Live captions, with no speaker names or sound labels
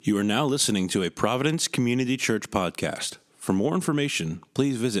You are now listening to a Providence Community Church podcast. For more information,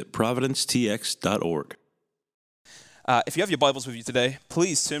 please visit providencetx.org. If you have your Bibles with you today,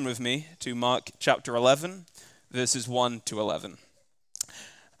 please turn with me to Mark chapter 11, verses 1 to 11.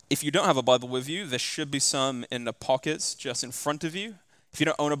 If you don't have a Bible with you, there should be some in the pockets just in front of you. If you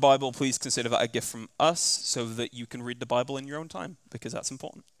don't own a Bible, please consider that a gift from us so that you can read the Bible in your own time, because that's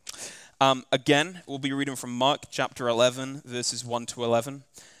important. Again, we'll be reading from Mark chapter 11, verses 1 to 11.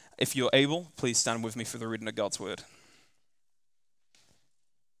 If you're able, please stand with me for the reading of God's Word.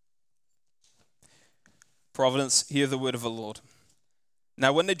 Providence, hear the word of the Lord.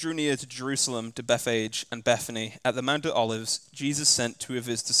 Now when they drew near to Jerusalem, to Bethphage and Bethany, at the Mount of Olives, Jesus sent two of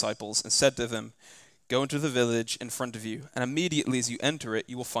his disciples and said to them, "Go into the village in front of you, and immediately as you enter it,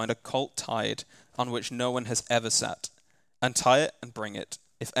 you will find a colt tied, on which no one has ever sat. Untie it and bring it.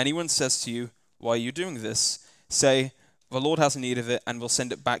 If anyone says to you, 'Why are you doing this?' say, 'The Lord has need of it, and will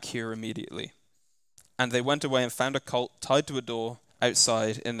send it back here immediately.'" And they went away and found a colt tied to a door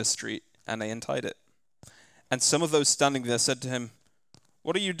outside in the street, and they untied it. And some of those standing there said to him,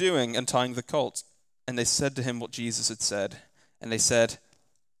 "What are you doing, untying the colt?" And they said to him what Jesus had said. And they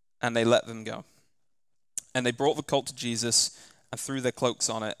let them go. And they brought the colt to Jesus and threw their cloaks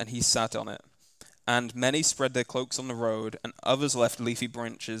on it, and he sat on it. And many spread their cloaks on the road, and others left leafy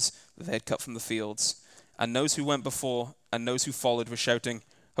branches that they had cut from the fields. And those who went before and those who followed were shouting,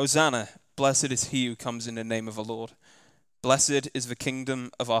 "Hosanna, blessed is he who comes in the name of the Lord. Blessed is the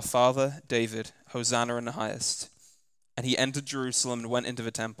kingdom of our father David, Hosanna in the highest." And he entered Jerusalem and went into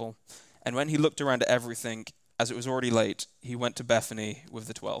the temple. And when he looked around at everything, as it was already late, he went to Bethany with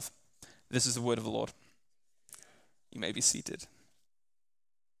the 12. This is the word of the Lord. You may be seated.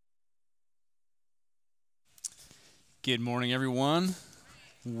 Good morning, everyone.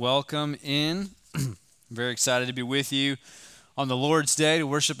 Welcome in. Very excited to be with you on the Lord's Day to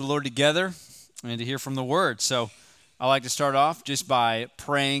worship the Lord together and to hear from the Word. So I like to start off just by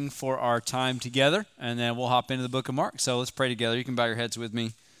praying for our time together, and then we'll hop into the book of Mark. So let's pray together. You can bow your heads with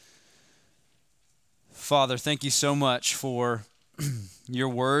me. Father, thank you so much for your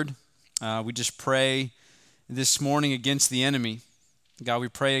Word. We just pray this morning against the enemy. God, we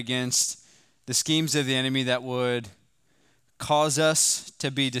pray against the schemes of the enemy that would cause us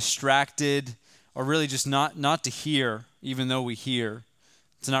to be distracted, or really just not to hear, even though we hear,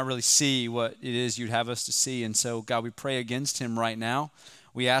 to not really see what it is you'd have us to see. And so, God, we pray against him right now.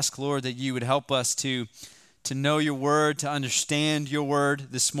 We ask, Lord, that you would help us to know your word, to understand your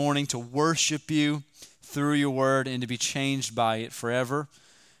word this morning, to worship you through your word, and to be changed by it forever.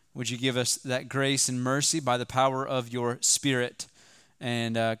 Would you give us that grace and mercy by the power of your Spirit?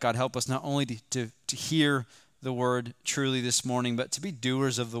 And God, help us not only to hear the word truly this morning, but to be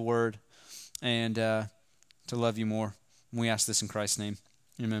doers of the word and to love you more. And we ask this in Christ's name.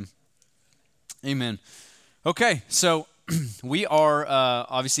 Amen. Amen. Okay, so we are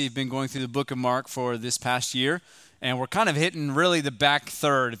obviously been going through the book of Mark for this past year, and we're kind of hitting really the back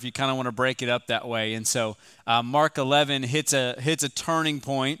third, if you kind of want to break it up that way. And so Mark 11 hits a turning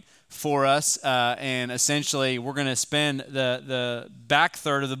point for us, and essentially we're going to spend the back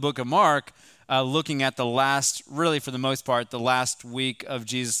third of the book of Mark looking at the last, really for the most part, the last week of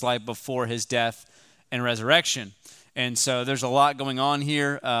Jesus' life before his death and resurrection. And so there's a lot going on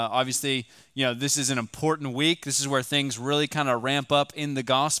here. Obviously, this is an important week. This is where things really kind of ramp up in the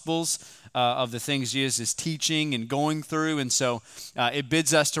Gospels of the things Jesus is teaching and going through. And so it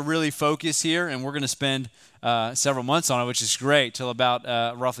bids us to really focus here, and we're going to spend several months on it, which is great, till about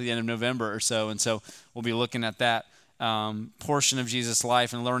roughly the end of November or so. And so we'll be looking at that portion of Jesus'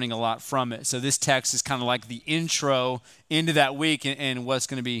 life and learning a lot from it. So this text is kind of like the intro into that week and what's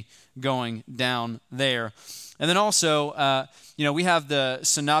going to be going down there. And then also, we have the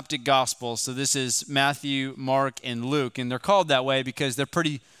Synoptic Gospels. So this is Matthew, Mark, and Luke. And they're called that way because they're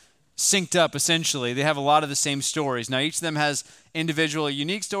pretty synced up, essentially. They have a lot of the same stories. Now, each of them has individual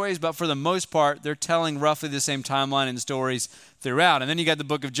unique stories, but for the most part, they're telling roughly the same timeline and stories throughout. And then you got the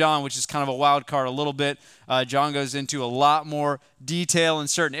book of John, which is kind of a wild card a little bit. John goes into a lot more detail in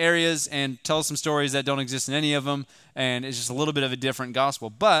certain areas and tells some stories that don't exist in any of them, and it's just a little bit of a different gospel.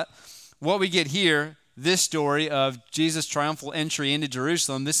 But what we get here, this story of Jesus' triumphal entry into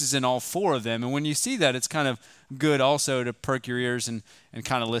Jerusalem, this is in all four of them. And when you see that, it's kind of good also to perk your ears and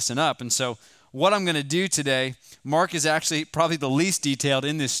kind of listen up. And so what I'm going to do today, Mark is actually probably the least detailed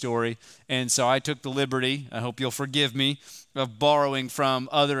in this story. And so I took the liberty, I hope you'll forgive me, of borrowing from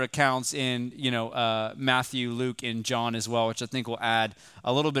other accounts in, Matthew, Luke, and John as well, which I think will add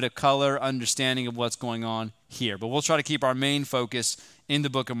a little bit of color, understanding of what's going on here. But we'll try to keep our main focus in the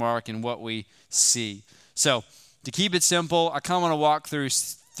book of Mark and what we see. So to keep it simple, I kind of want to walk through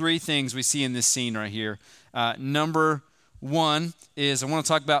three things we see in this scene right here. Number one is I want to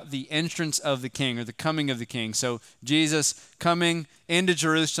talk about the entrance of the king, or the coming of the king. So Jesus coming into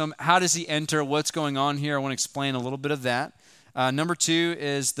Jerusalem. How does he enter? What's going on here? I want to explain a little bit of that. Number two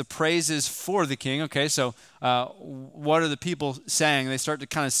is the praises for the king. Okay, so what are the people saying? They start to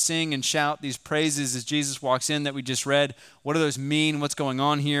kind of sing and shout these praises as Jesus walks in that we just read. What do those mean? What's going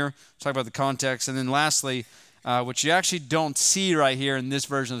on here? Talk about the context. And then lastly, which you actually don't see right here in this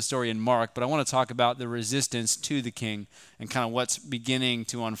version of the story in Mark, but I want to talk about the resistance to the king and kind of what's beginning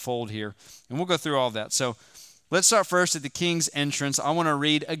to unfold here. And we'll go through all of that. So let's start first at the king's entrance. I want to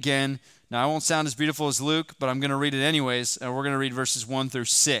read again. Now, I won't sound as beautiful as Luke, but I'm going to read it anyways. And we're going to read verses 1 through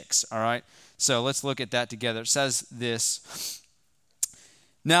 6, all right? So let's look at that together. It says this.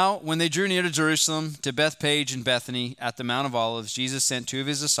 Now, when they drew near to Jerusalem, to Bethpage and Bethany at the Mount of Olives, Jesus sent two of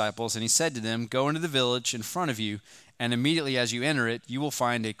his disciples, and he said to them, "Go into the village in front of you, and immediately as you enter it, you will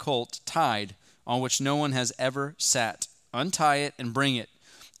find a colt tied, on which no one has ever sat. Untie it and bring it.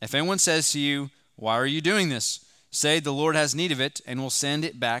 If anyone says to you, 'Why are you doing this?' say, 'The Lord has need of it, and will send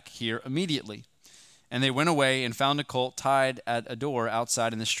it back here immediately.'" And they went away and found a colt tied at a door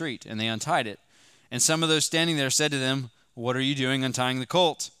outside in the street, and they untied it. And some of those standing there said to them, "What are you doing untying the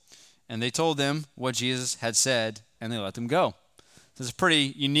colt?" And they told them what Jesus had said, and they let them go. There's a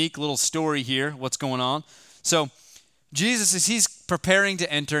pretty unique little story here, what's going on. So Jesus, as he's preparing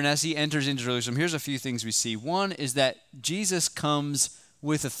to enter, and as he enters into Jerusalem, here's a few things we see. One is that Jesus comes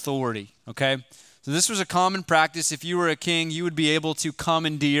with authority, okay? So this was a common practice. If you were a king, you would be able to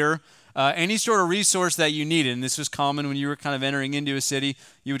commandeer any sort of resource that you needed. And this was common when you were kind of entering into a city.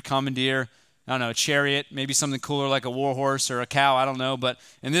 You would commandeer, I don't know, a chariot, maybe something cooler like a war horse or a cow, I don't know. But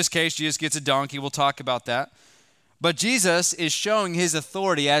in this case, Jesus gets a donkey. We'll talk about that. But Jesus is showing his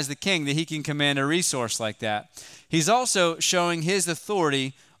authority as the king, that he can command a resource like that. He's also showing his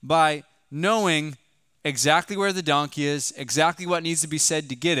authority by knowing exactly where the donkey is, exactly what needs to be said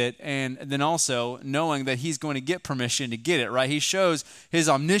to get it, and then also knowing that he's going to get permission to get it, right? He shows his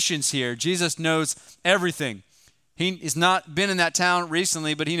omniscience here. Jesus knows everything. He has not been in that town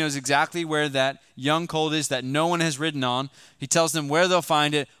recently, but he knows exactly where that young colt is that no one has ridden on. He tells them where they'll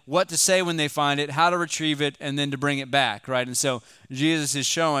find it, what to say when they find it, how to retrieve it, and then to bring it back, right? And so Jesus is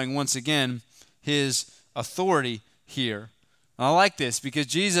showing, once again, his authority here. And I like this because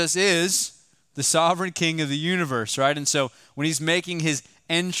Jesus is the sovereign king of the universe, right? And so when he's making his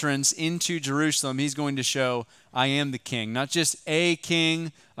entrance into Jerusalem, he's going to show, I am the king. Not just a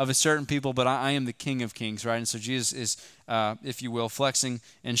king of a certain people, but I am the king of kings, right? And so Jesus is, if you will, flexing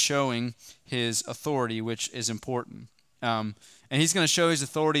and showing his authority, which is important. And he's going to show his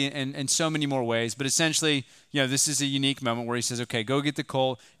authority in so many more ways. But essentially, this is a unique moment where he says, okay, go get the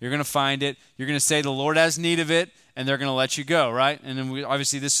colt. You're going to find it. You're going to say the Lord has need of it, and they're going to let you go, right? And then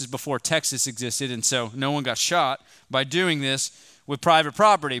obviously this is before Texas existed, and so no one got shot by doing this with private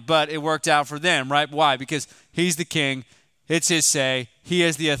property. But it worked out for them, right? Why? Because he's the king. It's his say. He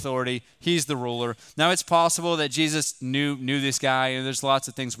has the authority. He's the ruler. Now, it's possible that Jesus knew this guy, and there's lots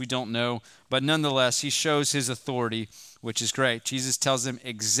of things we don't know. But nonetheless, he shows his authority, which is great. Jesus tells them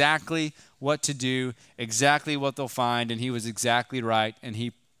exactly what to do, exactly what they'll find, and he was exactly right, and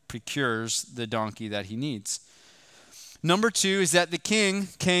he procures the donkey that he needs. Number two is that the king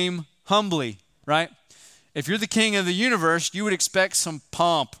came humbly, right? If you're the king of the universe, you would expect some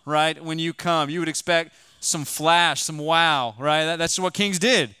pomp, right? When you come, you would expect some flash, some wow, right? That's what kings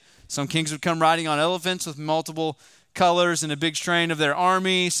did. Some kings would come riding on elephants with multiple colors and a big train of their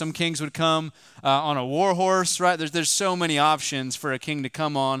army. Some kings would come on a war horse, right? There's so many options for a king to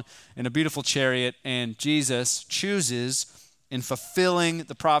come on in a beautiful chariot, and Jesus chooses, in fulfilling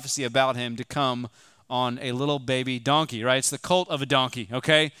the prophecy about him, to come on a little baby donkey, right? It's the colt of a donkey,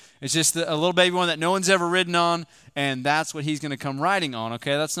 okay? It's just a little baby one that no one's ever ridden on, and that's what he's going to come riding on,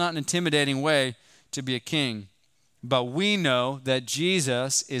 okay? That's not an intimidating way to be a king. But we know that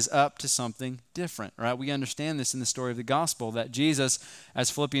Jesus is up to something different, right? We understand this in the story of the gospel, that Jesus,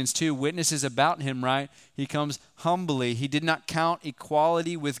 as Philippians 2 witnesses about him, right? He comes humbly. He did not count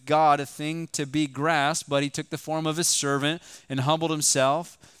equality with God a thing to be grasped, but he took the form of a servant and humbled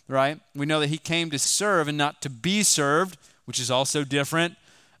himself, right? We know that he came to serve and not to be served, which is also different.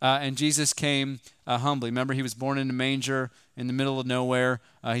 And Jesus came humbly. Remember, he was born in a manger in the middle of nowhere.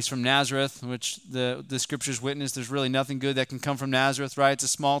 He's from Nazareth, which the scriptures witness. There's really nothing good that can come from Nazareth, right? It's a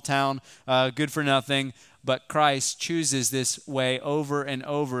small town, good for nothing. But Christ chooses this way over and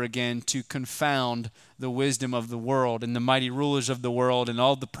over again to confound the wisdom of the world and the mighty rulers of the world and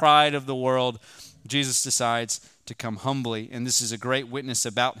all the pride of the world. Jesus decides to come humbly, and this is a great witness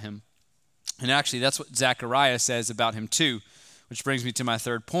about him. And actually, that's what Zechariah says about him too. which brings me to my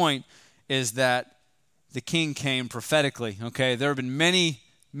third point, is that the king came prophetically. Okay, there have been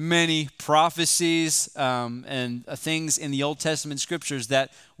many prophecies and things in the Old Testament scriptures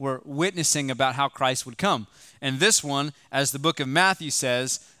that were witnessing about how Christ would come. And this one, as the book of Matthew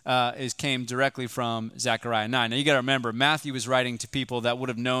says, came directly from Zechariah 9. Now you got to remember, Matthew was writing to people that would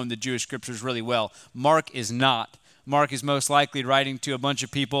have known the Jewish scriptures really well. Mark is not. Mark is most likely writing to a bunch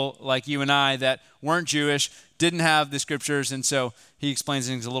of people like you and I that weren't Jewish, didn't have the scriptures, and so he explains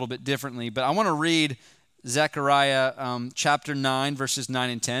things a little bit differently. But I want to read Zechariah chapter 9, verses 9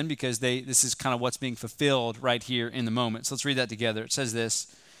 and 10, because this is kind of what's being fulfilled right here in the moment. So let's read that together. It says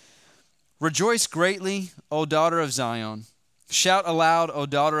this: "Rejoice greatly, O daughter of Zion. Shout aloud, O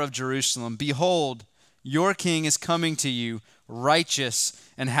daughter of Jerusalem. Behold, your king is coming to you. Righteous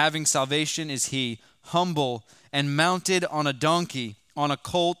and having salvation is he, humble and mounted on a donkey, on a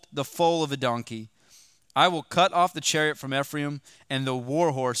colt, the foal of a donkey. I will cut off the chariot from Ephraim and the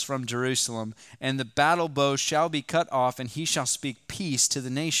war horse from Jerusalem, and the battle bow shall be cut off, and he shall speak peace to the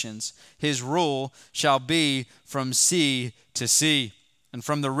nations. His rule shall be from sea to sea, and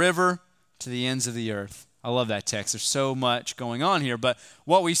from the river to the ends of the earth." I love that text. There's so much going on here, but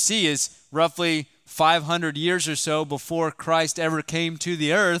what we see is roughly 500 years or so before Christ ever came to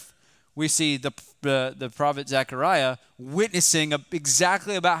the earth, we see the prophet Zechariah witnessing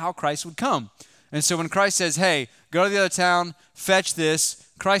exactly about how Christ would come. And so when Christ says, hey, go to the other town, fetch this,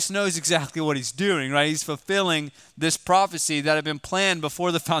 Christ knows exactly what he's doing, right? He's fulfilling this prophecy that had been planned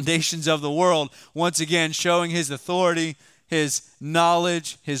before the foundations of the world, once again showing his authority, his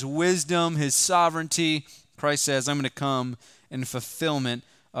knowledge, his wisdom, his sovereignty. Christ says, I'm going to come in fulfillment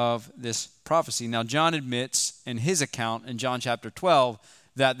of this prophecy. Now, John admits in his account in John chapter 12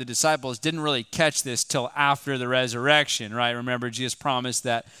 that the disciples didn't really catch this till after the resurrection, right? Remember, Jesus promised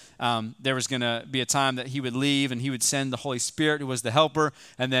that there was going to be a time that he would leave and he would send the Holy Spirit, who was the helper,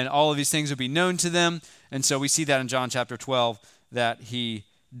 and then all of these things would be known to them. And so we see that in John chapter 12 that he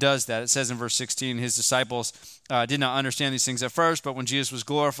does that. It says in verse 16, his disciples did not understand these things at first, but when Jesus was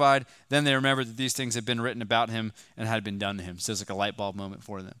glorified, then they remembered that these things had been written about him and had been done to him. So it's like a light bulb moment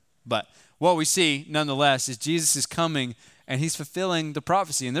for them. But what we see, nonetheless, is Jesus is coming and he's fulfilling the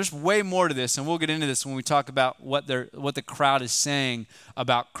prophecy. And there's way more to this, and we'll get into this when we talk about what the crowd is saying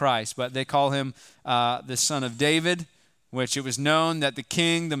about Christ. But they call him the Son of David, which it was known that the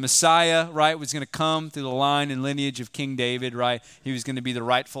king, the Messiah, right, was going to come through the line and lineage of King David, right? He was going to be the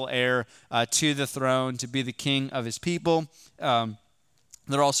rightful heir to the throne, to be the king of his people.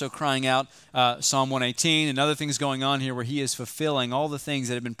 They're also crying out Psalm 118 and other things going on here where he is fulfilling all the things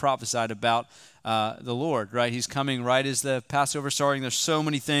that have been prophesied about the Lord, right? He's coming right as the Passover starting. There's so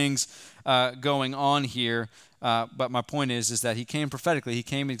many things going on here. But my point is that he came prophetically. He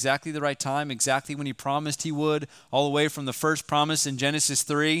came exactly the right time, exactly when he promised he would, all the way from the first promise in Genesis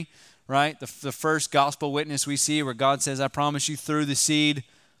 3, right? The first gospel witness we see where God says, I promise you through the seed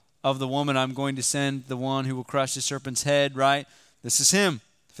of the woman, I'm going to send the one who will crush the serpent's head, right? This is him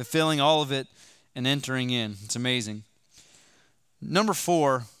fulfilling all of it and entering in. It's amazing. Number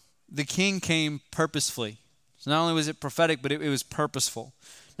 4, the king came purposefully. So not only was it prophetic, but it was purposeful.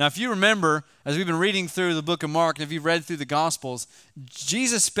 Now, if you remember, as we've been reading through the book of Mark, and if you've read through the Gospels,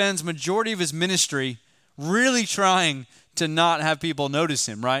 Jesus spends majority of his ministry really trying to not have people notice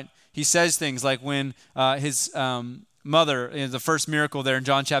him, right? He says things like when his mother, the first miracle there in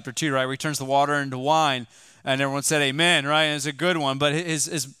John chapter 2, right, where he turns the water into wine, and everyone said amen, right? And it's a good one. But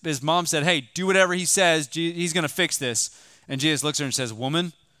his mom said, hey, do whatever he says. He's going to fix this. And Jesus looks at her and says,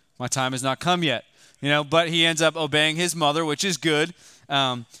 woman, my time has not come yet. But he ends up obeying his mother, which is good.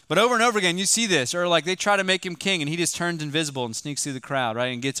 But over and over again, you see this, or like they try to make him king and he just turns invisible and sneaks through the crowd,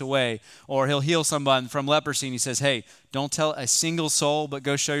 right, and gets away. Or he'll heal someone from leprosy and he says, hey, don't tell a single soul, but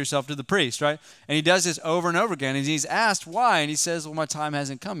go show yourself to the priest, right? And he does this over and over again, and he's asked why, and he says, well, my time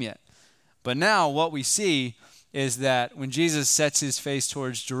hasn't come yet. But now what we see is that when Jesus sets his face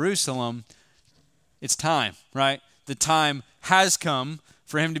towards Jerusalem, it's time, right? The time has come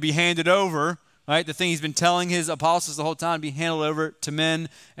for him to be handed over, right? The thing he's been telling his apostles the whole time, to be handed over to men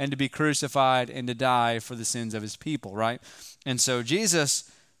and to be crucified and to die for the sins of his people, right? And so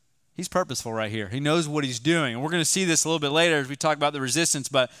Jesus, he's purposeful right here. He knows what he's doing. And we're going to see this a little bit later as we talk about the resistance,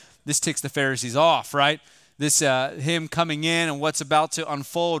 but this ticks the Pharisees off, right? This him coming in and what's about to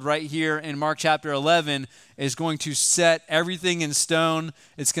unfold right here in Mark chapter 11 is going to set everything in stone.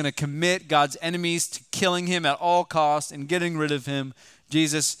 It's going to commit God's enemies to killing him at all costs and getting rid of him.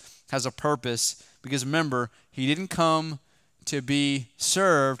 Jesus has a purpose because remember, he didn't come to be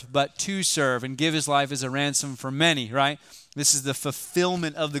served, but to serve and give his life as a ransom for many, right? This is the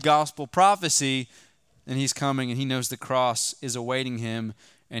fulfillment of the gospel prophecy. and he's coming, and he knows the cross is awaiting him,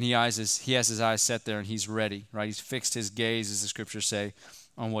 and he has his eyes set there, and he's ready, right? He's fixed his gaze, as the scriptures say,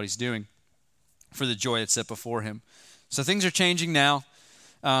 on what he's doing for the joy that's set before him. So things are changing now.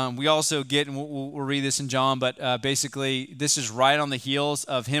 We also get, and we'll read this in John, but basically this is right on the heels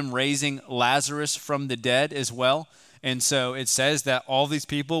of him raising Lazarus from the dead as well. And so it says that all these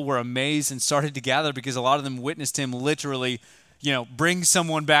people were amazed and started to gather because a lot of them witnessed him literally, bring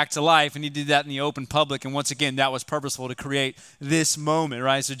someone back to life. And he did that in the open public. And once again, that was purposeful to create this moment,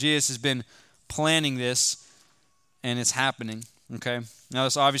 right? So Jesus has been planning this, and it's happening, okay? Now,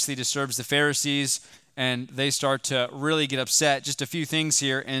 this obviously disturbs the Pharisees, and they start to really get upset. Just a few things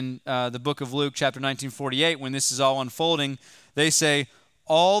here in the book of Luke, chapter 19:48, when this is all unfolding, they say,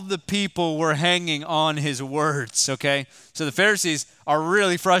 all the people were hanging on his words, okay? So the Pharisees are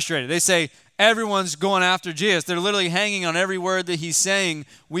really frustrated. They say, everyone's going after Jesus. They're literally hanging on every word that he's saying.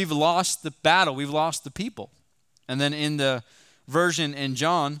 We've lost the battle. We've lost the people. And then in the version in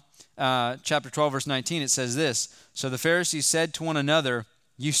John, chapter 12, verse 19, it says this, so the Pharisees said to one another,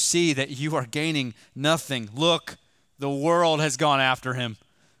 you see that you are gaining nothing. Look, the world has gone after him.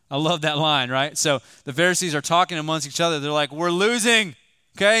 I love that line, right? So the Pharisees are talking amongst each other. They're like, we're losing,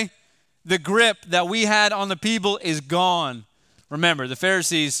 okay? The grip that we had on the people is gone. Remember, the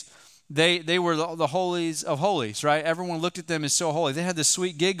Pharisees, they were the holies of holies, right? Everyone looked at them as so holy. They had this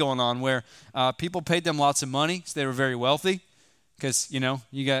sweet gig going on where people paid them lots of money, so they were very wealthy because,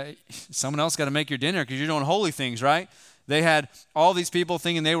 someone else got to make your dinner because you're doing holy things, right? They had all these people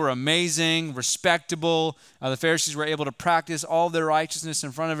thinking they were amazing, respectable. The Pharisees were able to practice all their righteousness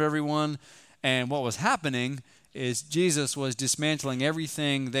in front of everyone. And what was happening is Jesus was dismantling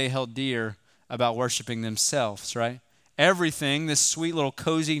everything they held dear about worshiping themselves, right? Everything, this sweet little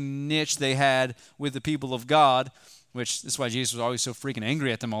cozy niche they had with the people of God, which is why Jesus was always so freaking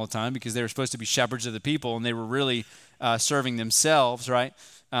angry at them all the time because they were supposed to be shepherds of the people and they were really serving themselves, right?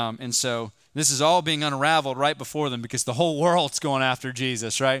 And so this is all being unraveled right before them because the whole world's going after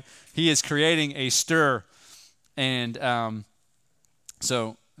Jesus, right? He is creating a stir. And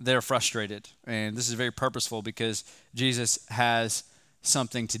so they're frustrated. And this is very purposeful because Jesus has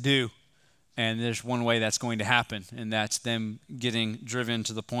something to do. And there's one way that's going to happen, and that's them getting driven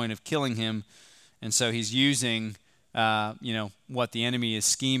to the point of killing him. And so he's using, what the enemy is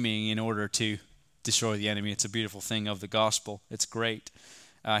scheming in order to destroy the enemy. It's a beautiful thing of the gospel. It's great.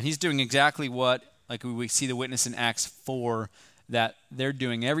 He's doing exactly what, like we see the witness in Acts 4, that they're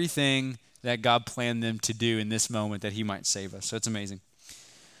doing everything that God planned them to do in this moment that he might save us. So it's amazing.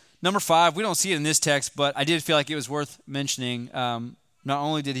 Number 5, we don't see it in this text, but I did feel like it was worth mentioning. Not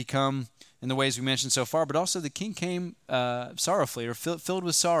only did he come in the ways we mentioned so far, but also the king came sorrowfully or filled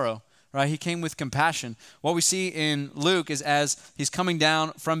with sorrow, right? He came with compassion. What we see in Luke is as he's coming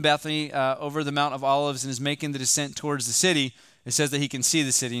down from Bethany over the Mount of Olives and is making the descent towards the city, it says that he can see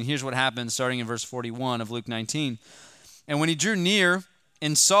the city. And here's what happens starting in verse 41 of Luke 19. And when he drew near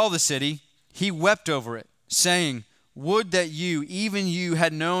and saw the city, he wept over it, saying, would that you, even you,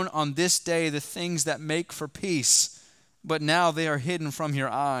 had known on this day the things that make for peace, but now they are hidden from your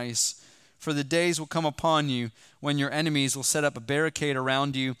eyes. For the days will come upon you when your enemies will set up a barricade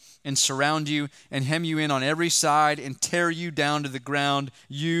around you and surround you and hem you in on every side and tear you down to the ground,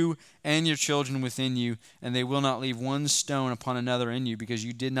 you and your children within you, and they will not leave one stone upon another in you because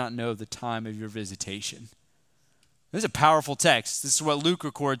you did not know the time of your visitation. This is a powerful text. This is what Luke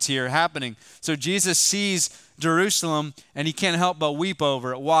records here happening. So Jesus sees Jerusalem and he can't help but weep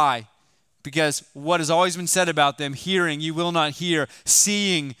over it. Why? Because what has always been said about them, hearing you will not hear,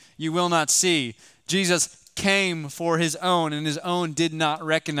 seeing you will not see. Jesus came for his own, and his own did not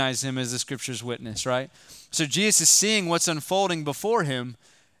recognize him, as the scriptures witness, right? So Jesus is seeing what's unfolding before him,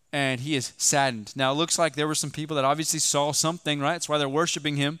 and he is saddened. Now, it looks like there were some people that obviously saw something, right? That's why they're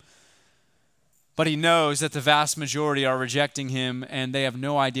worshiping him. But he knows that the vast majority are rejecting him, and they have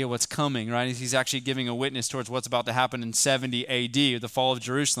no idea what's coming, right? He's actually giving a witness towards what's about to happen in 70 A.D., the fall of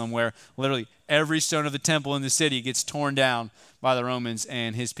Jerusalem, where literally every stone of the temple in the city gets torn down by the Romans,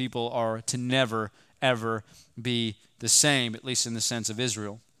 and his people are to never, ever be the same, at least in the sense of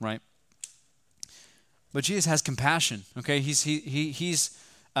Israel, right? But Jesus has compassion, okay? He's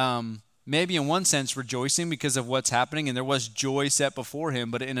maybe in one sense rejoicing because of what's happening, and there was joy set before him,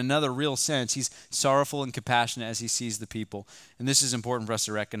 but in another real sense, he's sorrowful and compassionate as he sees the people. And this is important for us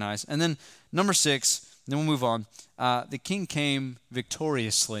to recognize. And then number 6, then we'll move on. The king came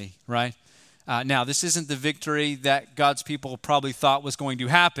victoriously, right? Now, this isn't the victory that God's people probably thought was going to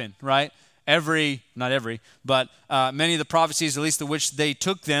happen, right? Not every, but many of the prophecies, at least the which they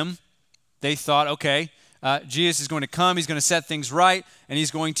took them, they thought, okay, Jesus is going to come, he's going to set things right, and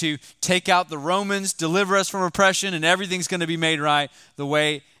he's going to take out the Romans, deliver us from oppression, and everything's going to be made right the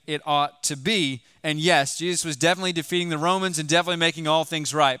way it ought to be. And yes, Jesus was definitely defeating the Romans and definitely making all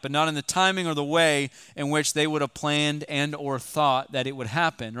things right, but not in the timing or the way in which they would have planned and or thought that it would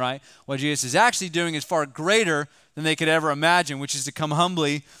happen, right? What Jesus is actually doing is far greater than they could ever imagine, which is to come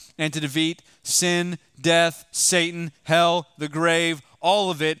humbly and to defeat sin, death, Satan, hell, the grave,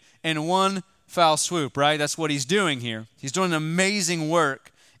 all of it in one foul swoop, right? That's what he's doing here. He's doing an amazing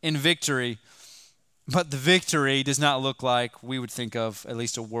work in victory. But the victory does not look like we would think of at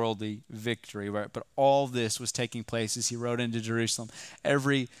least a worldly victory, right? But all this was taking place as he rode into Jerusalem.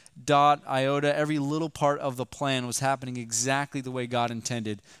 Every dot, iota, every little part of the plan was happening exactly the way God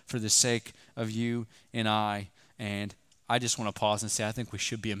intended for the sake of you and I. And I just want to pause and say, I think we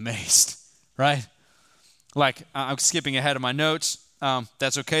should be amazed, right? Like, I'm skipping ahead of my notes.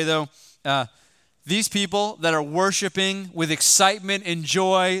 That's okay, though. These people that are worshiping with excitement and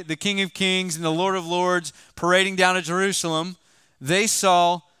joy, the King of Kings and the Lord of Lords parading down to Jerusalem, they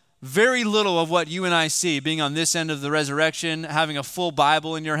saw very little of what you and I see, being on this end of the resurrection, having a full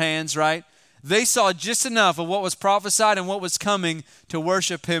Bible in your hands, right? They saw just enough of what was prophesied and what was coming to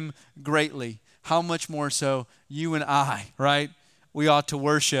worship him greatly. How much more so you and I, right? We ought to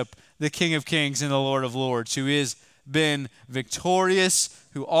worship the King of Kings and the Lord of Lords, who has been victorious,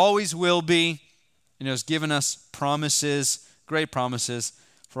 who always will be, and has given us promises, great promises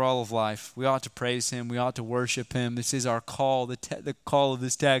for all of life. We ought to praise him. We ought to worship him. This is our call. The call of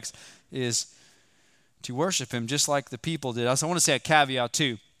this text is to worship him just like the people did. I want to say a caveat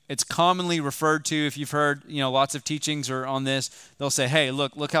too. It's commonly referred to, if you've heard, lots of teachings are on this, they'll say, hey,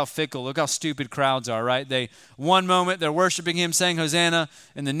 look how fickle, look how stupid crowds are, right? One moment they're worshiping him, saying Hosanna,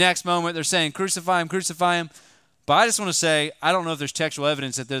 and the next moment they're saying, crucify him, crucify him. But I just want to say, I don't know if there's textual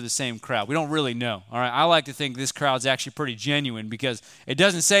evidence that they're the same crowd. We don't really know, all right? I like to think this crowd's actually pretty genuine because it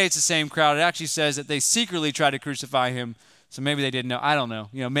doesn't say it's the same crowd. It actually says that they secretly tried to crucify him, so maybe they didn't know. I don't know.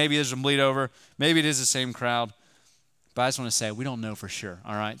 Maybe there's some bleed over. Maybe it is the same crowd. But I just want to say, we don't know for sure,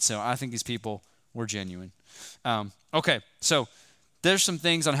 all right? So I think these people were genuine. Okay, so there's some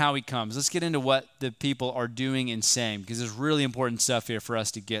things on how he comes. Let's get into what the people are doing and saying because there's really important stuff here for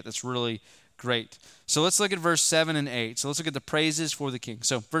us to get that's really great. So let's look at verse 7 and 8. So let's look at the praises for the king.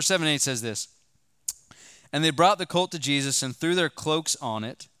 So verse 7 and 8 says this. And they brought the colt to Jesus and threw their cloaks on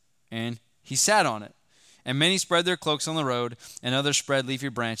it, and he sat on it. And many spread their cloaks on the road, and others spread leafy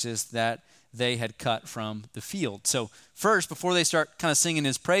branches that they had cut from the field. So first, before they start kind of singing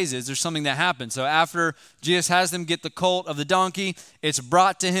his praises, there's something that happens. So after Jesus has them get the colt of the donkey, it's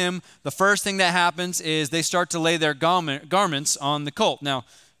brought to him. The first thing that happens is they start to lay their garments on the colt. Now,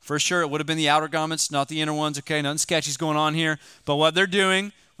 for sure, it would have been the outer garments, not the inner ones. Okay, nothing sketchy's going on here. But what they're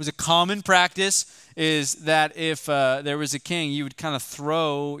doing was a common practice is that if there was a king, you would kind of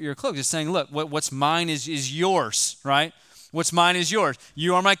throw your cloak, just saying, look, what's mine is yours, right? What's mine is yours.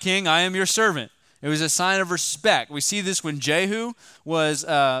 You are my king. I am your servant. It was a sign of respect. We see this when Jehu was,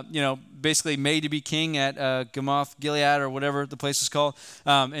 basically made to be king at Gamoth Gilead or whatever the place was called.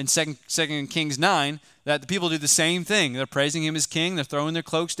 In 2 Kings 9, that the people do the same thing. They're praising him as king. They're throwing their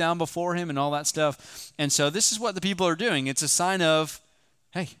cloaks down before him and all that stuff. And so this is what the people are doing. It's a sign of,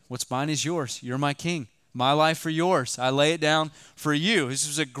 hey, what's mine is yours. You're my king. My life for yours. I lay it down for you. This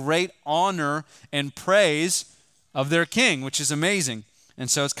was a great honor and praise of their king, which is amazing. And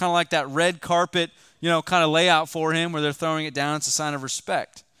so it's kind of like that red carpet, kind of layout for him where they're throwing it down. It's a sign of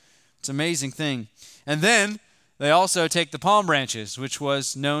respect. It's an amazing thing. And then they also take the palm branches, which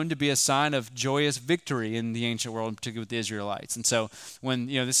was known to be a sign of joyous victory in the ancient world, particularly with the Israelites. And so when,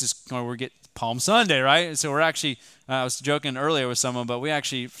 this is where we get Palm Sunday, right? And so we're actually, I was joking earlier with someone, but we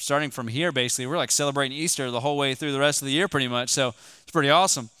actually, starting from here, basically, we're like celebrating Easter the whole way through the rest of the year pretty much. So it's pretty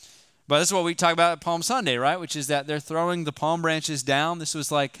awesome. But this is what we talk about at Palm Sunday, right? Which is that they're throwing the palm branches down. This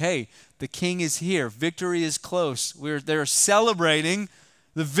was like, hey, the king is here. Victory is close. They're celebrating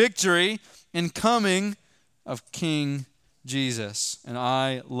the victory and coming of King Jesus. And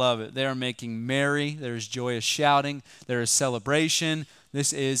I love it. They are making merry. There is joyous shouting. There is celebration.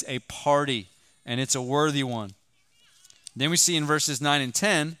 This is a party, and it's a worthy one. Then we see in verses 9 and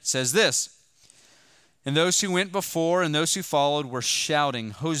 10, it says this. And those who went before and those who followed were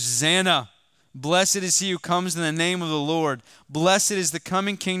shouting, Hosanna! Blessed is he who comes in the name of the Lord. Blessed is the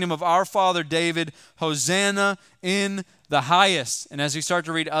coming kingdom of our father David. Hosanna in the highest. And as we start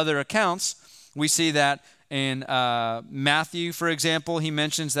to read other accounts, we see that in Matthew, for example, he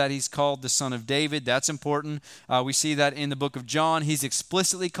mentions that he's called the son of David. That's important. We see that in the book of John, he's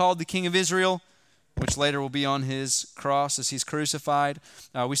explicitly called the king of Israel. which later will be on his cross as he's crucified.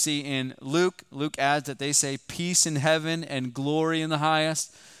 We see in Luke adds that they say peace in heaven and glory in the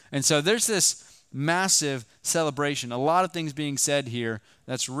highest. And so there's this massive celebration. A lot of things being said here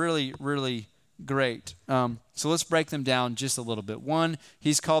that's really, really great. So let's break them down just a little bit. One,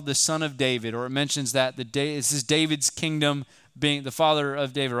 he's called the Son of David, or it mentions that this is David's kingdom, being the father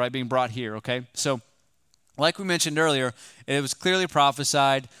of David, right, being brought here, okay? So like we mentioned earlier, it was clearly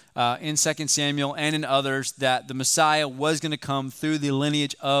prophesied in 2 Samuel and in others that the Messiah was going to come through the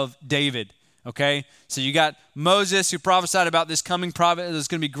lineage of David, okay? So you got Moses who prophesied about this coming prophet that's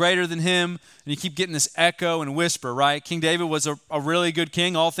going to be greater than him, and you keep getting this echo and whisper, right? King David was a really good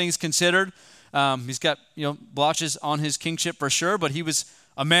king, all things considered. He's got blotches on his kingship for sure, but he was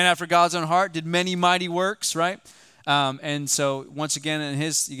a man after God's own heart, did many mighty works, right? And so once again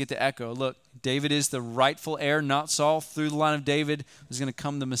you get the echo. Look, David is the rightful heir, not Saul. Through the line of David is going to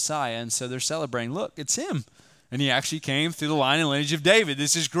come the Messiah. And so they're celebrating, look, it's him. And he actually came through the line and lineage of David.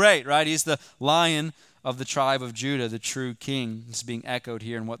 This is great, right? He's the Lion of the tribe of Judah, the true king. It's being echoed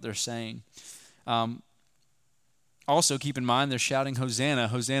here in what they're saying. Also, keep in mind, they're shouting Hosanna,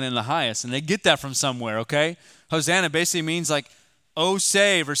 Hosanna in the highest. And they get that from somewhere, okay? Hosanna basically means like, oh,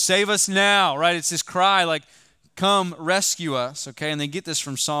 save, or save us now, right? It's this cry like, come rescue us, okay? And they get this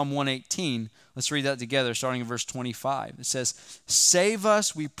from Psalm 118. Let's read that together, starting in verse 25. It says, save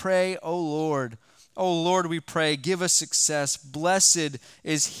us, we pray, O Lord. O Lord, we pray, give us success. Blessed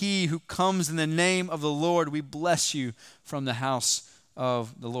is he who comes in the name of the Lord. We bless you from the house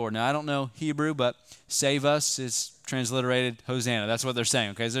of the Lord. Now, I don't know Hebrew, but save us is transliterated Hosanna. That's what they're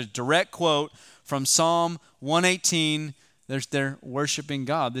saying, okay? There's a direct quote from Psalm 118. They're worshiping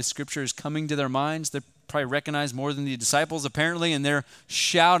God. This scripture is coming to their minds. They're probably recognized more than the disciples apparently, and they're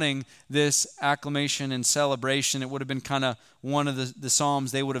shouting this acclamation and celebration. It would have been kind of one of the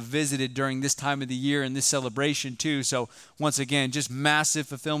psalms they would have visited during this time of the year and this celebration too. So once again, just massive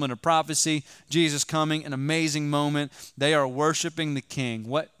fulfillment of prophecy, Jesus coming, an amazing moment. They are worshiping the King.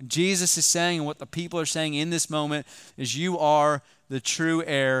 What Jesus is saying and what the people are saying in this moment is, you are the true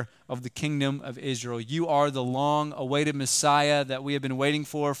heir of the kingdom of Israel. You are the long-awaited Messiah that we have been waiting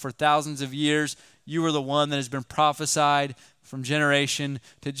for thousands of years. You are the one that has been prophesied from generation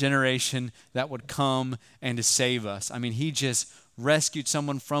to generation that would come and to save us. I mean, he just rescued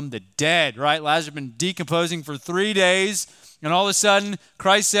someone from the dead, right? Lazarus had been decomposing for 3 days, and all of a sudden,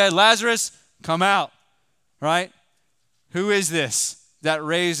 Christ said, Lazarus, come out, right? Who is this that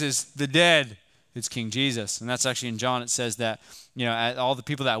raises the dead? It's King Jesus. And that's actually in John. It says that, all the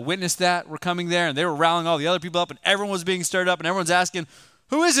people that witnessed that were coming there, and they were rallying all the other people up, and everyone was being stirred up, and everyone's asking,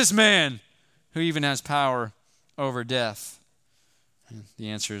 who is this man who even has power over death? And the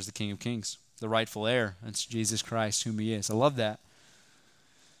answer is the King of Kings, the rightful heir. It's Jesus Christ, whom he is. I love that.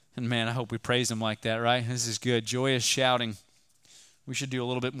 And man, I hope we praise him like that, right? This is good. Joyous shouting. We should do a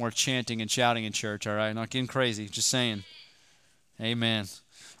little bit more chanting and shouting in church, all right? Not getting crazy, just saying. Amen.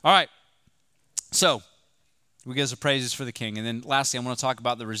 All right. So, we give the praises for the King. And then lastly, I want to talk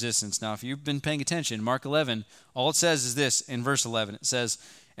about the resistance. Now, if you've been paying attention, Mark 11, all it says is this in verse 11. It says,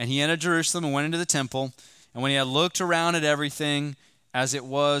 and he entered Jerusalem and went into the temple. And when he had looked around at everything, as it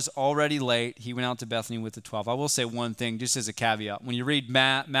was already late, he went out to Bethany with the 12. I will say one thing, just as a caveat. When you read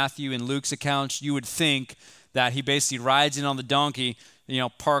Matthew and Luke's accounts, you would think that he basically rides in on the donkey,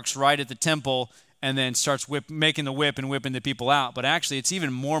 parks right at the temple, and then starts making the whip and whipping the people out. But actually, it's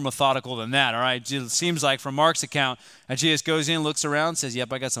even more methodical than that, all right? It seems like from Mark's account, that Jesus goes in, looks around, says,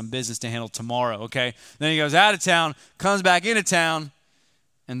 yep, I got some business to handle tomorrow, okay? Then he goes out of town, comes back into town,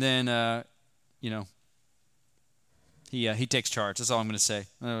 and then, he takes charge. That's all I'm going to say.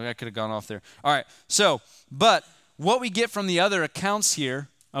 I could have gone off there. All right, but what we get from the other accounts here,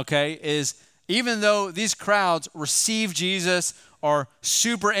 okay, is even though these crowds receive Jesus, are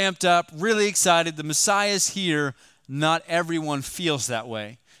super amped up, really excited, the Messiah is here, not everyone feels that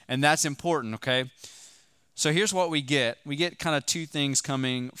way. And that's important, okay? So here's what we get. We get kind of two things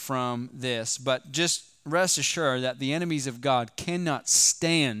coming from this, but just rest assured that the enemies of God cannot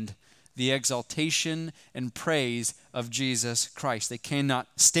stand the exaltation and praise of Jesus Christ. They cannot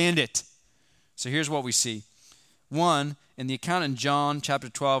stand it. So here's what we see. One, in the account in John chapter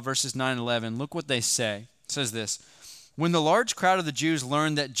 12, verses 9 and 11, look what they say. It says this, when the large crowd of the Jews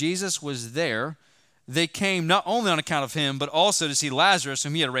learned that Jesus was there, they came not only on account of him, but also to see Lazarus,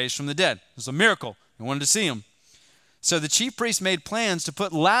 whom he had raised from the dead. It was a miracle. They wanted to see him. So the chief priests made plans to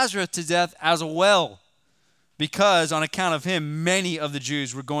put Lazarus to death as well, because on account of him, many of the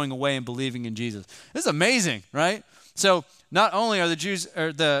Jews were going away and believing in Jesus. This is amazing, right? So not only are the Jews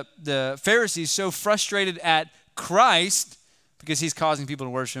or the Pharisees so frustrated at Christ because he's causing people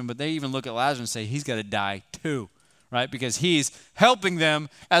to worship him, but they even look at Lazarus and say he's got to die too, right? Because he's helping them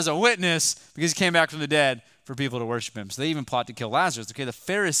as a witness because he came back from the dead for people to worship him. So they even plot to kill Lazarus. Okay, the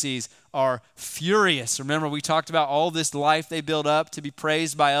Pharisees are furious. Remember, we talked about all this life they build up to be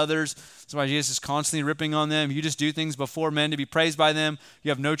praised by others. That's why Jesus is constantly ripping on them. You just do things before men to be praised by them. You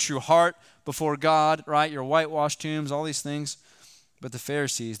have no true heart before God, right? You're whitewashed tombs, all these things. But the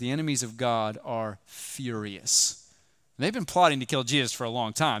Pharisees, the enemies of God, are furious. And they've been plotting to kill Jesus for a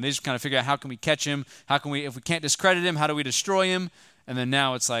long time. They just kind of figure out, how can we catch him? How can we, if we can't discredit him, how do we destroy him? And then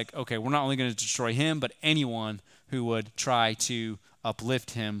now it's like, okay, we're not only going to destroy him, but anyone who would try to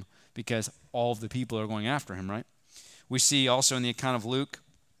uplift him, because all of the people are going after him, right? We see also in the account of Luke,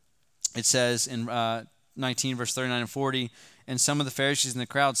 it says in 19, verse 39 and 40, and some of the Pharisees in the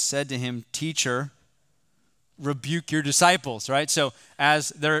crowd said to him, "Teacher, rebuke your disciples," right? So as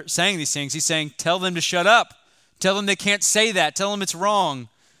they're saying these things, he's saying, tell them to shut up. Tell them they can't say that. Tell them it's wrong,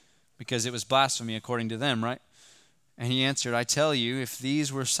 because it was blasphemy according to them, right? And he answered, "I tell you, if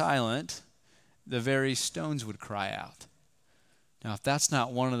these were silent, the very stones would cry out." Now, if that's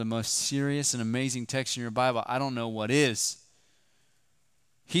not one of the most serious and amazing texts in your Bible, I don't know what is.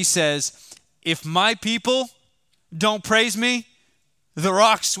 He says, if my people don't praise me, the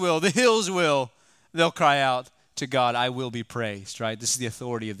rocks will, the hills will. They'll cry out to God, "I will be praised," right? This is the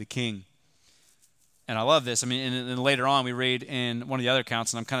authority of the king. And I love this. I mean, and later on we read in one of the other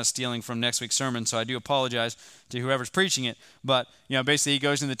accounts, and I'm kind of stealing from next week's sermon, so I do apologize to whoever's preaching it. But, basically he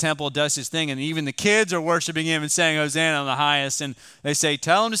goes in the temple, does his thing, and even the kids are worshiping him and saying, "Hosanna on the highest." And they say,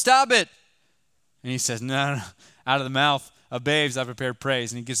 "Tell him to stop it." And he says, no, out of the mouth of babes I prepared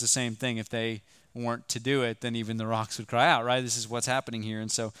praise. And he gives the same thing. If they weren't to do it, then even the rocks would cry out, right? This is what's happening here. And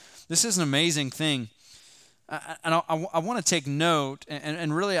so this is an amazing thing. And I want to take note,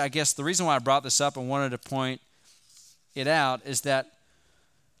 and really I guess the reason why I brought this up and wanted to point it out is that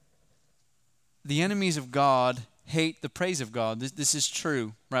the enemies of God hate the praise of God. This is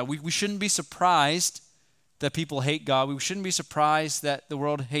true, right? We shouldn't be surprised that people hate God. We shouldn't be surprised that the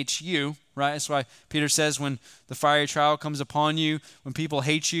world hates you, right? That's why Peter says when the fiery trial comes upon you, when people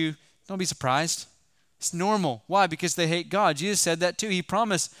hate you, don't be surprised. It's normal. Why? Because they hate God. Jesus said that too. He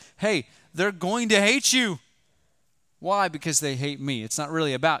promised, hey, they're going to hate you. Why? Because they hate me. It's not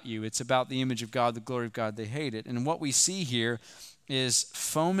really about you. It's about the image of God, the glory of God. They hate it. And what we see here is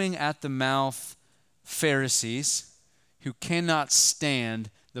foaming at the mouth Pharisees who cannot stand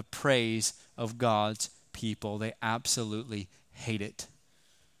the praise of God's people. They absolutely hate it.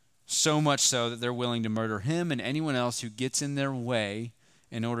 So much so that they're willing to murder him and anyone else who gets in their way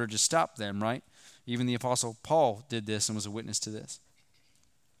in order to stop them, right? Even the Apostle Paul did this and was a witness to this.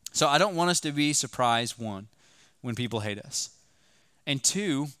 So I don't want us to be surprised, one, when people hate us. And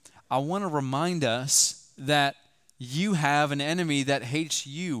two, I want to remind us that you have an enemy that hates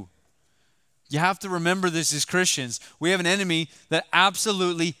you. You have to remember this as Christians. We have an enemy that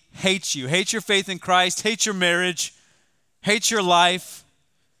absolutely hates you, hates your faith in Christ, hates your marriage, hates your life.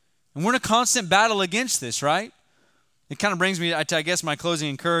 And we're in a constant battle against this, right? It kind of brings me to, I guess, my closing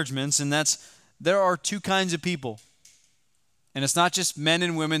encouragements, and that's there are two kinds of people. And it's not just men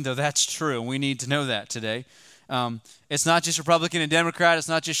and women, though that's true, and we need to know that today. It's not just Republican and Democrat. It's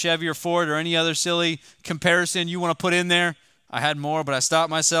not just Chevy or Ford or any other silly comparison you want to put in there. I had more, but I stopped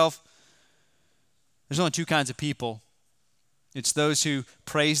myself. There's only two kinds of people. It's those who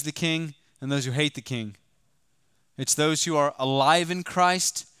praise the King and those who hate the King. It's those who are alive in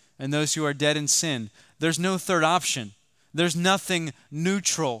Christ and those who are dead in sin. There's no third option. There's nothing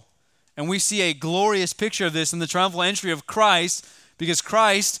neutral. And we see a glorious picture of this in the triumphal entry of Christ, because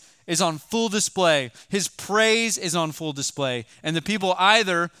Christ is on full display. His praise is on full display. And the people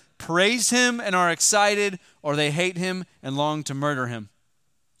either praise him and are excited, or they hate him and long to murder him.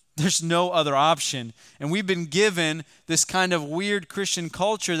 There's no other option. And we've been given this kind of weird Christian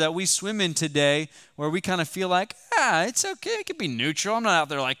culture that we swim in today, where we kind of feel like, it's okay, it can be neutral. I'm not out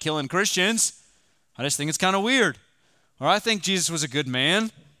there like killing Christians. I just think it's kind of weird. Or I think Jesus was a good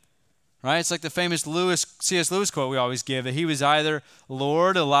man. Right? It's like the famous C.S. Lewis quote we always give, that he was either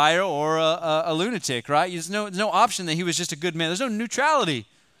Lord, a liar, or a lunatic, right? There's no option that he was just a good man. There's no neutrality.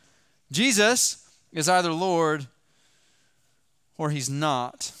 Jesus is either Lord or he's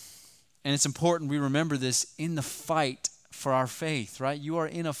not. And it's important we remember this in the fight for our faith, right? You are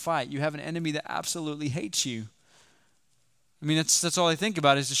in a fight. You have an enemy that absolutely hates you. I mean, that's all I think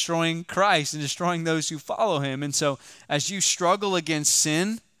about is destroying Christ and destroying those who follow him. And so as you struggle against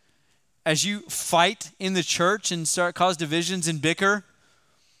sin, as you fight in the church and cause divisions and bicker,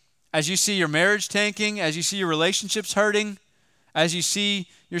 as you see your marriage tanking, as you see your relationships hurting, As you see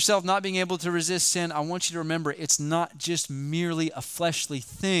yourself not being able to resist sin, I want you to remember it's not just merely a fleshly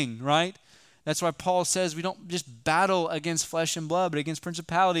thing, right? That's why Paul says we don't just battle against flesh and blood, but against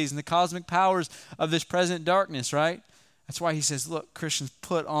principalities and the cosmic powers of this present darkness, right? That's why he says, look, Christians,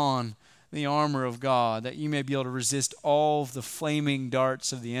 put on the armor of God that you may be able to resist all the flaming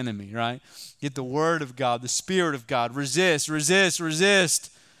darts of the enemy, right? Get the word of God, the Spirit of God. Resist, resist, resist.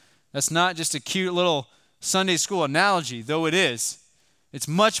 That's not just a cute little Sunday school analogy, though it is. It's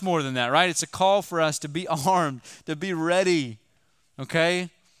much more than that, right? It's a call for us to be armed, to be ready, okay?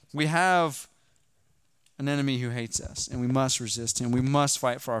 We have an enemy who hates us, and we must resist him. We must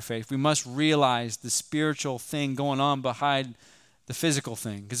fight for our faith. We must realize the spiritual thing going on behind the physical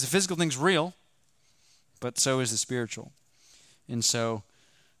thing, because the physical thing's real, but so is the spiritual. And so,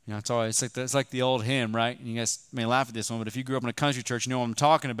 it's like the old hymn, right? And you guys may laugh at this one, but if you grew up in a country church, you know what I'm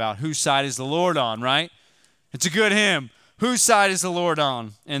talking about. Whose side is the Lord on, right? It's a good hymn. Whose side is the Lord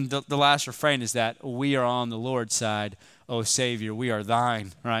on? And the last refrain is that we are on the Lord's side, O Savior, we are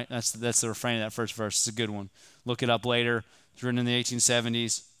thine, right? That's the refrain of that first verse. It's a good one. Look it up later. It's written in the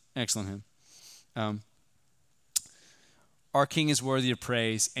 1870s. Excellent hymn. Our King is worthy of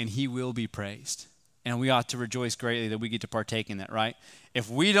praise, and he will be praised. And we ought to rejoice greatly that we get to partake in that, right? If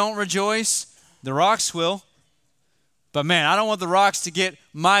we don't rejoice, the rocks will. But man, I don't want the rocks to get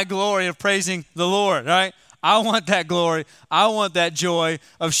my glory of praising the Lord, right? I want that glory. I want that joy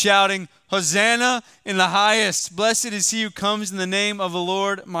of shouting, Hosanna in the highest. Blessed is he who comes in the name of the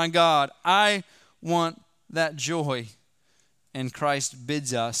Lord my God. I want that joy. And Christ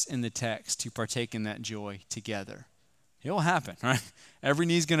bids us in the text to partake in that joy together. It will happen, right? Every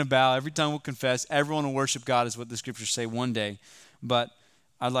knee's going to bow. Every tongue will confess. Everyone will worship God is what the scriptures say one day. But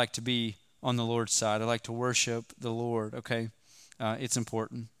I'd like to be on the Lord's side. I'd like to worship the Lord, okay? It's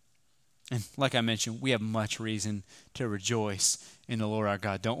important. And like I mentioned, we have much reason to rejoice in the Lord our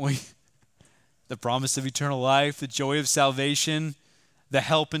God, don't we? The promise of eternal life, the joy of salvation, the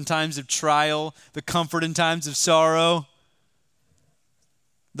help in times of trial, the comfort in times of sorrow,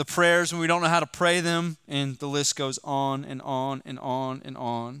 the prayers when we don't know how to pray them, and the list goes on and on and on and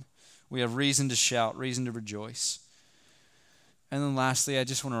on. We have reason to shout, reason to rejoice. And then lastly, I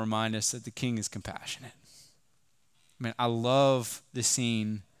just want to remind us that the King is compassionate. Man, I love the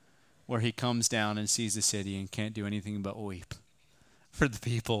scene where he comes down and sees the city and can't do anything but weep for the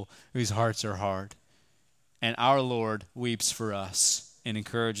people whose hearts are hard. And our Lord weeps for us and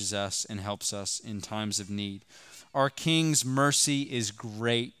encourages us and helps us in times of need. Our King's mercy is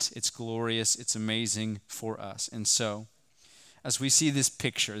great. It's glorious. It's amazing for us. And so, as we see this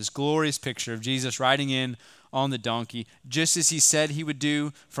picture, this glorious picture of Jesus riding in on the donkey, just as he said he would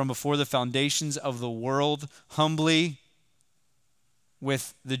do from before the foundations of the world, humbly,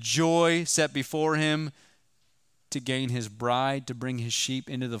 with the joy set before him to gain his bride, to bring his sheep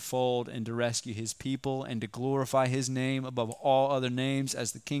into the fold, and to rescue his people, and to glorify his name above all other names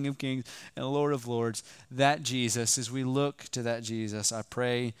as the King of Kings and Lord of Lords. That Jesus, as we look to that Jesus, I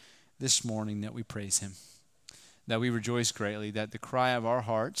pray this morning that we praise him, that we rejoice greatly, that the cry of our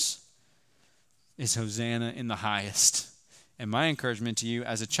hearts is Hosanna in the highest. And my encouragement to you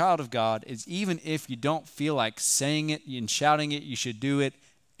as a child of God is, even if you don't feel like saying it and shouting it, you should do it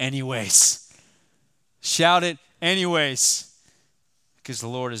anyways. Shout it anyways, because the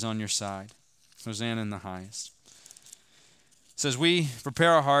Lord is on your side. Hosanna in the highest. So as we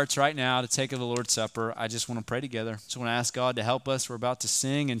prepare our hearts right now to take the Lord's Supper, I just want to pray together. Just want to ask God to help us. We're about to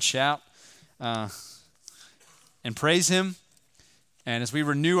sing and shout and praise him. And as we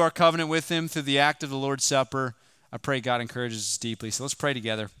renew our covenant with him through the act of the Lord's Supper, I pray God encourages us deeply. So let's pray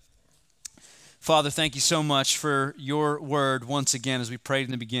together. Father, thank you so much for your word once again as we prayed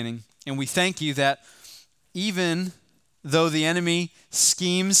in the beginning. And we thank you that even though the enemy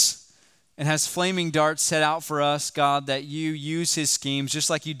schemes and has flaming darts set out for us, God, that you use his schemes just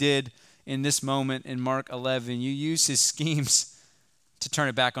like you did in this moment in Mark 11. You use his schemes to turn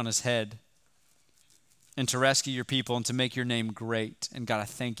it back on his head and to rescue your people and to make your name great. And God, I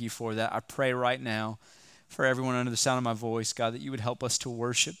thank you for that. I pray right now for everyone under the sound of my voice, God, that you would help us to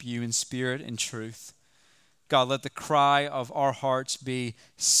worship you in spirit and truth. God, let the cry of our hearts be,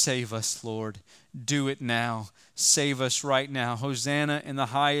 save us, Lord. Do it now. Save us right now. Hosanna in the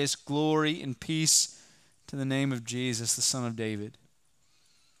highest, glory and peace to the name of Jesus, the Son of David.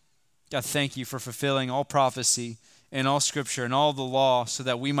 God, thank you for fulfilling all prophecy and all scripture and all the law so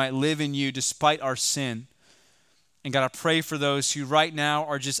that we might live in you despite our sin. And God, I pray for those who right now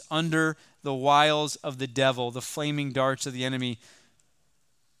are just under the wiles of the devil, the flaming darts of the enemy.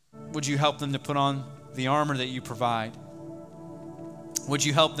 Would you help them to put on the armor that you provide? Would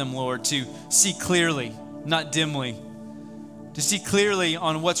you help them, Lord, to see clearly, not dimly? to see clearly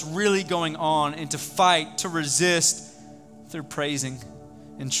on what's really going on, and to fight, to resist through praising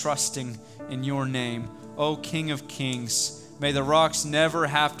and trusting in your name. O King of Kings, may the rocks never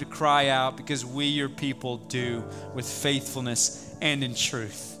have to cry out, because we, your people, do with faithfulness and in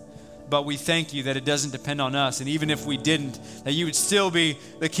truth. But we thank you that it doesn't depend on us. And even if we didn't, that you would still be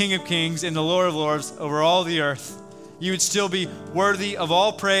the King of Kings and the Lord of Lords over all the earth. You would still be worthy of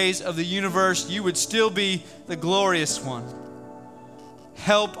all praise of the universe. You would still be the glorious one.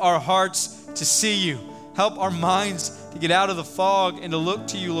 Help our hearts to see you. Help our minds to get out of the fog and to look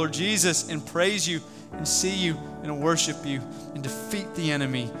to you, Lord Jesus, and praise you and see you and worship you and defeat the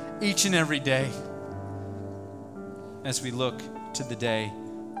enemy each and every day as we look to the day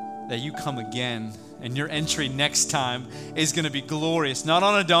that you come again, and your entry next time is going to be glorious, not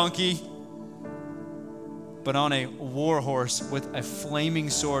on a donkey, but on a war horse with a flaming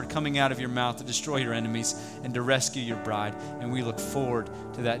sword coming out of your mouth to destroy your enemies and to rescue your bride. And we look forward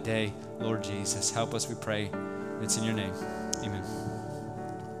to that day, Lord Jesus. Help us, we pray. It's in your name. Amen.